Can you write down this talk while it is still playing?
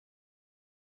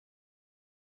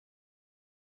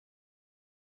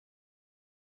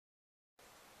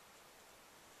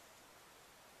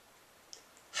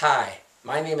Hi,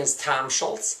 my name is Tom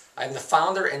Schultz. I'm the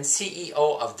founder and CEO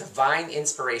of Divine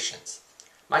Inspirations.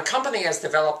 My company has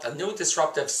developed a new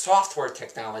disruptive software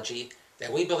technology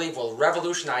that we believe will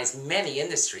revolutionize many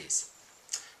industries.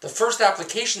 The first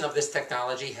application of this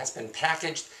technology has been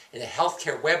packaged in a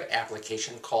healthcare web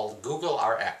application called Google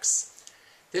RX.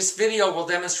 This video will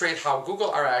demonstrate how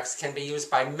Google RX can be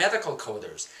used by medical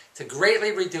coders to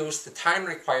greatly reduce the time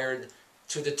required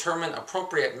to determine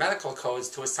appropriate medical codes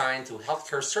to assign to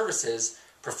healthcare services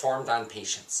performed on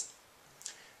patients.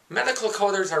 Medical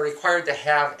coders are required to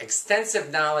have extensive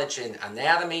knowledge in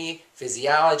anatomy,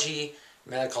 physiology,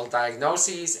 medical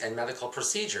diagnoses, and medical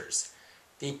procedures.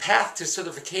 The path to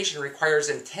certification requires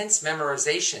intense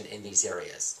memorization in these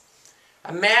areas.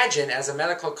 Imagine, as a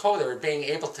medical coder, being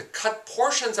able to cut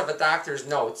portions of a doctor's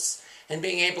notes and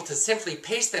being able to simply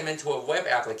paste them into a web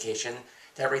application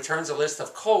that returns a list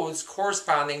of codes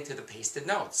corresponding to the pasted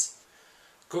notes.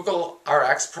 Google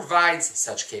RX provides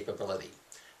such capability.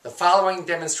 The following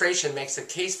demonstration makes a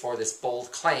case for this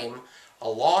bold claim,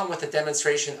 along with a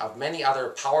demonstration of many other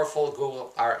powerful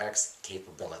Google RX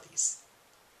capabilities.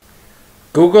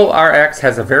 Google RX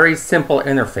has a very simple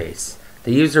interface.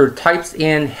 The user types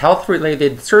in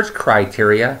health-related search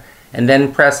criteria and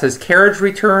then presses carriage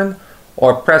return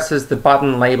or presses the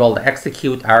button labeled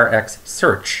Execute RX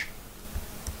Search.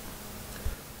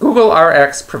 Google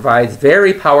RX provides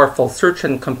very powerful search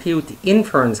and compute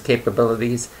inference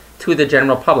capabilities to the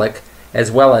general public,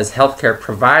 as well as healthcare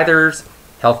providers,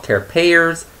 healthcare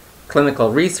payers,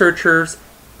 clinical researchers,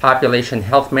 population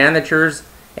health managers,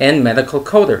 and medical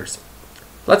coders.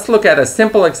 Let's look at a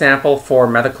simple example for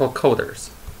medical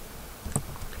coders.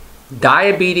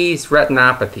 Diabetes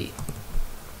retinopathy.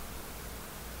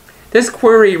 This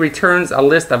query returns a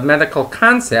list of medical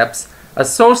concepts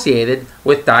associated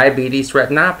with diabetes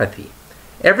retinopathy.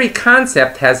 Every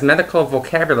concept has medical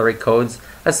vocabulary codes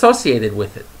associated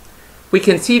with it. We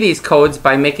can see these codes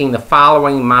by making the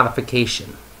following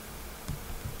modification.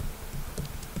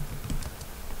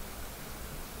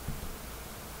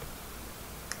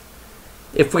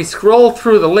 If we scroll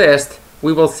through the list,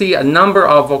 we will see a number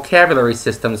of vocabulary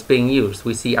systems being used.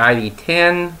 We see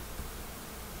ICD-10,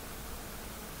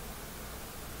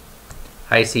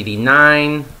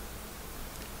 ICD-9,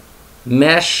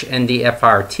 MESH and the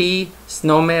FRT,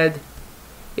 SNOMED.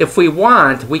 If we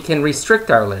want, we can restrict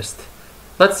our list.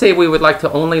 Let's say we would like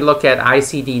to only look at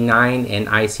ICD-9 and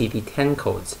ICD-10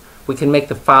 codes. We can make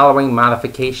the following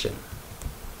modification.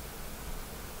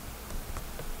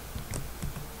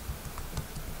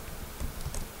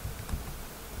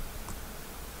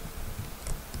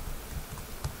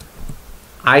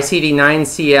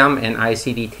 ICD-9-CM and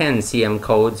ICD-10-CM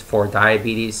codes for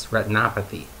diabetes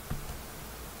retinopathy.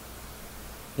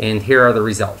 And here are the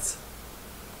results.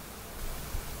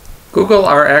 Google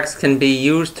RX can be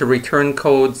used to return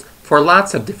codes for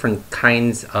lots of different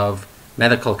kinds of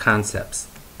medical concepts.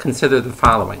 Consider the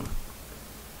following.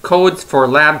 Codes for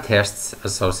lab tests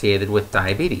associated with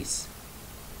diabetes.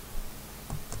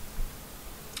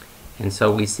 And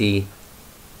so we see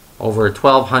over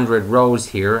 1,200 rows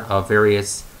here of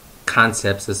various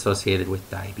concepts associated with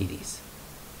diabetes.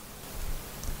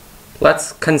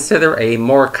 Let's consider a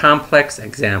more complex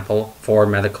example for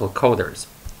medical coders.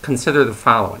 Consider the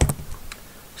following.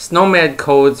 SNOMED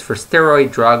codes for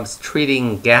steroid drugs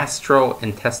treating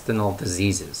gastrointestinal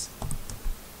diseases.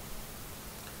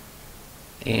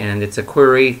 And it's a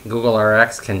query Google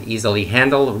RX can easily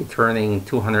handle, returning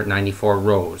 294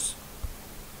 rows.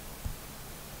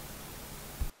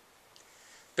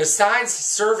 Besides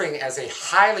serving as a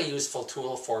highly useful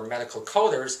tool for medical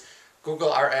coders,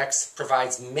 Google RX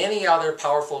provides many other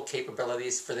powerful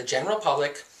capabilities for the general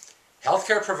public,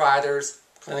 healthcare providers,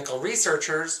 clinical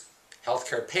researchers,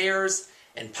 healthcare payers,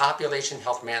 and population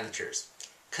health managers.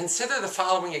 Consider the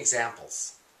following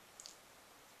examples.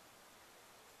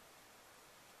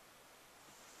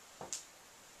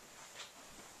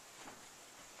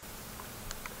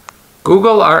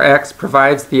 Google RX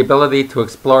provides the ability to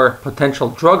explore potential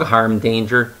drug harm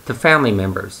danger to family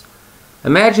members.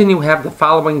 Imagine you have the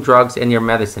following drugs in your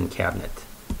medicine cabinet: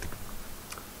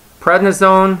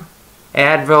 prednisone,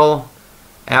 Advil,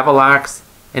 Avelox,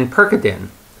 and Percodan.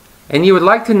 And you would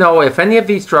like to know if any of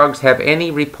these drugs have any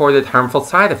reported harmful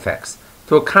side effects.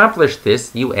 To accomplish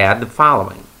this, you add the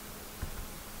following.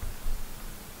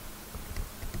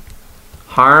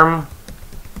 Harm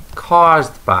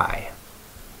caused by.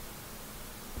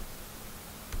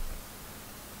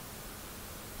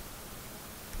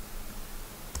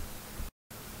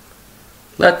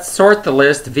 Let's sort the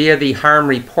list via the harm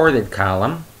reported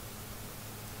column.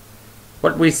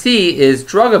 What we see is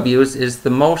drug abuse is the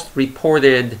most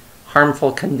reported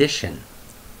harmful condition.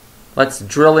 Let's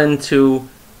drill into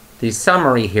the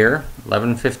summary here,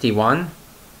 1151.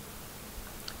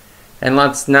 And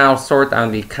let's now sort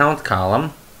on the count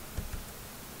column.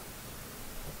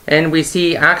 And we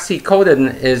see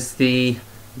oxycodone is the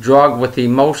drug with the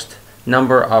most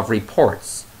number of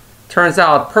reports. Turns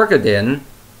out Percodan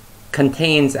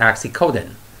contains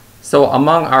oxycodone. So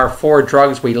among our 4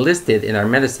 drugs we listed in our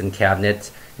medicine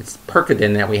cabinet, it's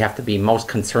Percodan that we have to be most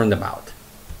concerned about.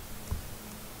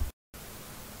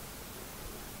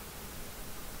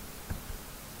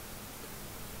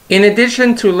 In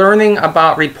addition to learning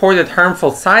about reported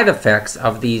harmful side effects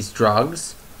of these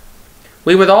drugs,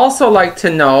 we would also like to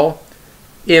know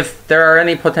if there are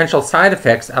any potential side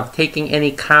effects of taking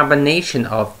any combination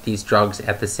of these drugs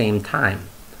at the same time.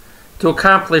 To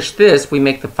accomplish this, we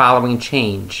make the following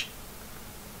change.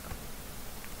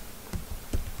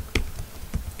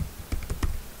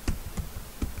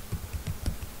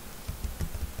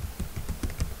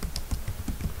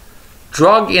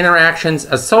 Drug interactions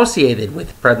associated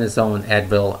with prednisone,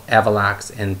 Advil,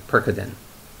 Avelox, and Percodan.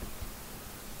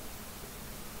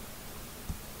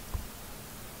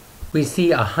 We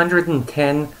see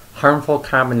 110 harmful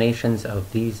combinations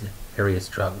of these various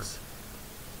drugs.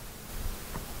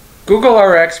 Google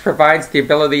RX provides the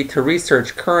ability to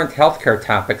research current healthcare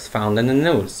topics found in the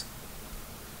news.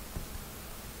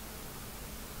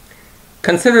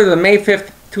 Consider the May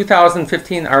 5th,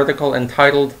 2015 article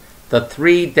entitled "The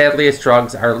 3 Deadliest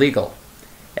Drugs Are Legal."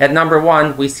 At number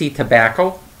 1, we see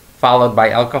tobacco, followed by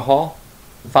alcohol,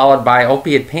 followed by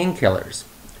opiate painkillers.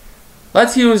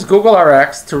 Let's use Google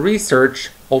RX to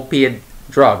research opiate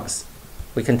drugs.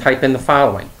 We can type in the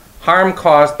following: harm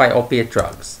caused by opiate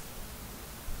drugs.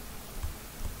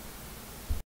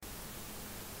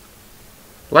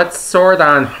 Let's sort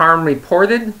on harm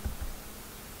reported.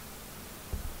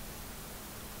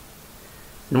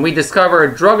 And we discover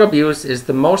drug abuse is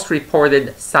the most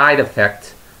reported side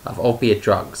effect of opiate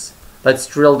drugs. Let's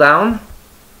drill down.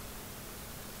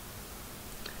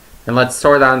 And let's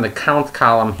sort on the count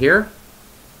column here.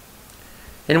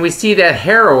 And we see that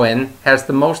heroin has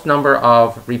the most number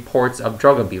of reports of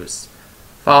drug abuse,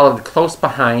 followed close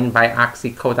behind by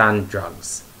oxycodone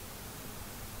drugs.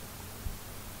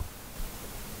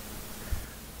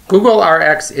 Google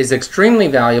RX is extremely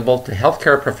valuable to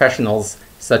healthcare professionals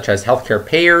such as healthcare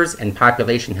payers and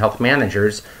population health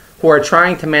managers who are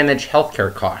trying to manage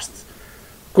healthcare costs.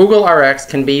 Google RX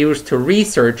can be used to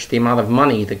research the amount of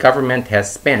money the government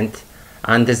has spent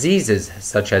on diseases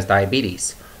such as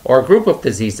diabetes, or a group of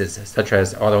diseases such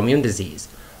as autoimmune disease,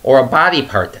 or a body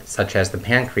part such as the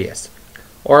pancreas,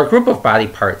 or a group of body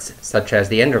parts such as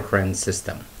the endocrine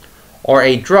system, or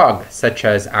a drug such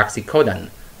as oxycodone,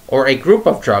 or a group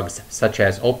of drugs such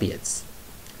as opiates.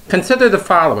 Consider the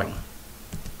following: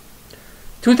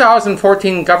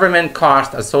 2014 government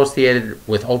cost associated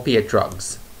with opiate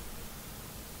drugs.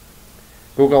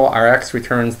 Google RX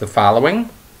returns the following.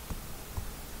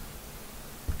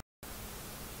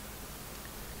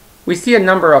 We see a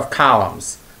number of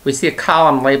columns. We see a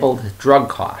column labeled drug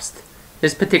cost.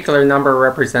 This particular number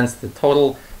represents the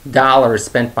total dollars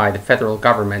spent by the federal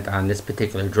government on this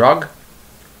particular drug.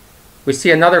 We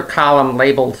see another column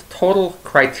labeled total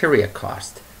criteria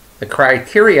cost. The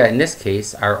criteria in this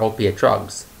case are opiate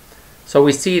drugs. So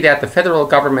we see that the federal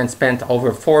government spent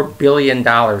over $4 billion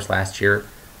last year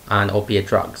on opiate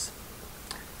drugs.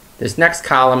 This next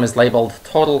column is labeled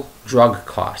total drug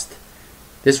cost.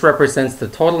 This represents the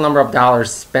total number of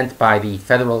dollars spent by the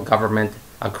federal government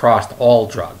across all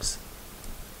drugs.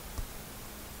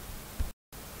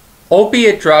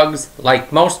 Opiate drugs,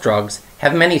 like most drugs,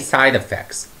 have many side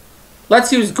effects.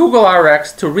 Let's use Google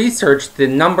RX to research the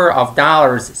number of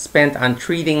dollars spent on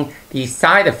treating the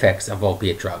side effects of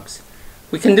opiate drugs.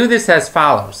 We can do this as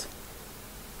follows.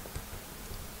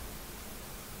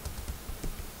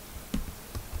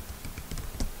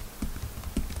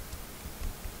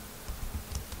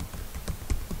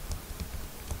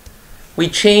 We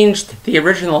changed the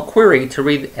original query to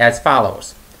read as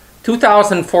follows: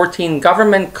 2014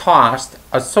 government cost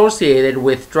associated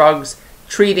with drugs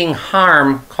treating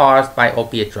harm caused by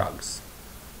opiate drugs.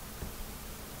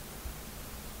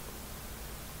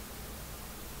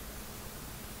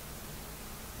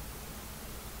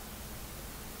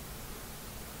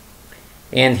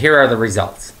 And here are the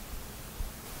results.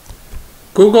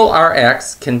 Google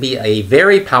RX can be a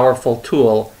very powerful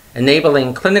tool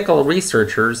enabling clinical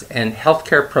researchers and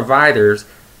healthcare providers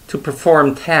to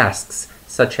perform tasks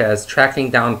such as tracking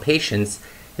down patients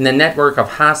in a network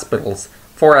of hospitals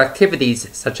for activities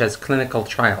such as clinical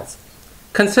trials.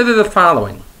 Consider the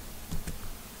following: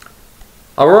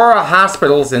 Aurora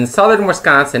hospitals in southern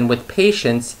Wisconsin with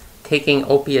patients taking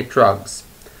opiate drugs.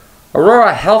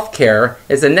 Aurora Healthcare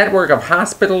is a network of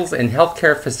hospitals and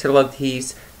healthcare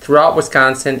facilities throughout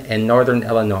Wisconsin and northern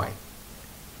Illinois.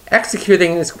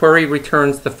 Executing this query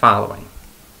returns the following.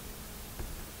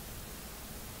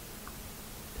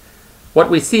 What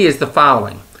we see is the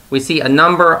following. We see a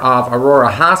number of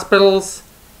Aurora hospitals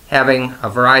having a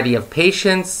variety of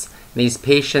patients, these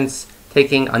patients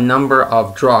taking a number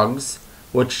of drugs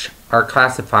which are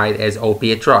classified as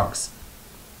opiate drugs.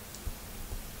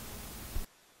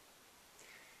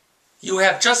 You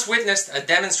have just witnessed a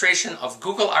demonstration of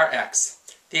Google RX.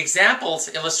 The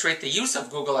examples illustrate the use of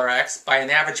Google RX by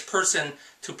an average person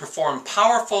to perform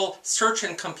powerful search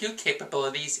and compute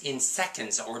capabilities in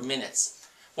seconds or minutes.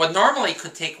 What normally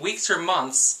could take weeks or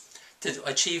months to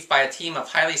achieve by a team of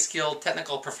highly skilled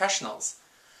technical professionals.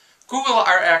 Google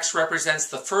RX represents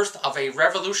the first of a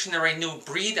revolutionary new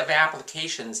breed of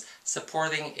applications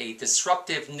supporting a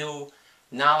disruptive new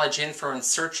knowledge inference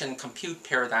search and compute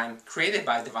paradigm created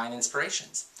by Divine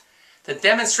Inspirations. The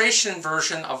demonstration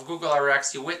version of Google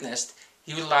RX you witnessed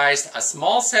utilized a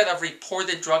small set of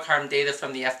reported drug harm data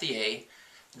from the FDA,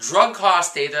 drug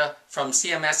cost data from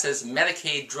CMS's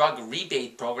Medicaid drug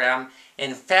rebate program,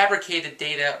 and fabricated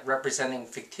data representing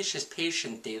fictitious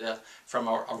patient data from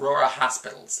Aurora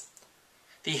hospitals.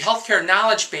 The Healthcare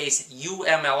Knowledge Base,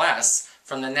 UMLS,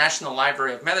 from the National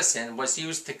Library of Medicine was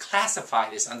used to classify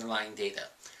this underlying data.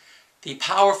 The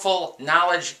powerful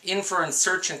knowledge inference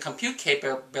search and compute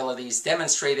capabilities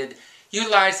demonstrated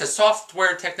utilized a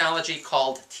software technology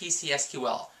called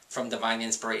TCSQL from Divine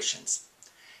Inspirations.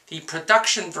 The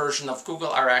production version of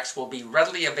Google RX will be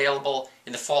readily available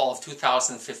in the fall of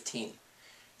 2015.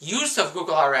 Use of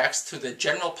Google RX to the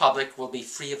general public will be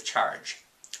free of charge.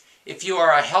 If you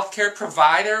are a healthcare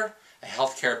provider, a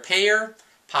healthcare payer,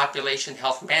 population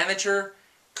health manager,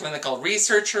 clinical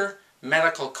researcher,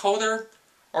 medical coder,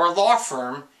 or a law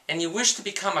firm, and you wish to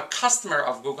become a customer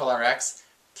of Google RX,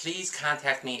 please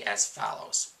contact me as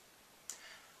follows.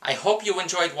 I hope you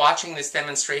enjoyed watching this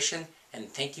demonstration, and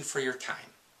thank you for your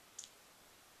time.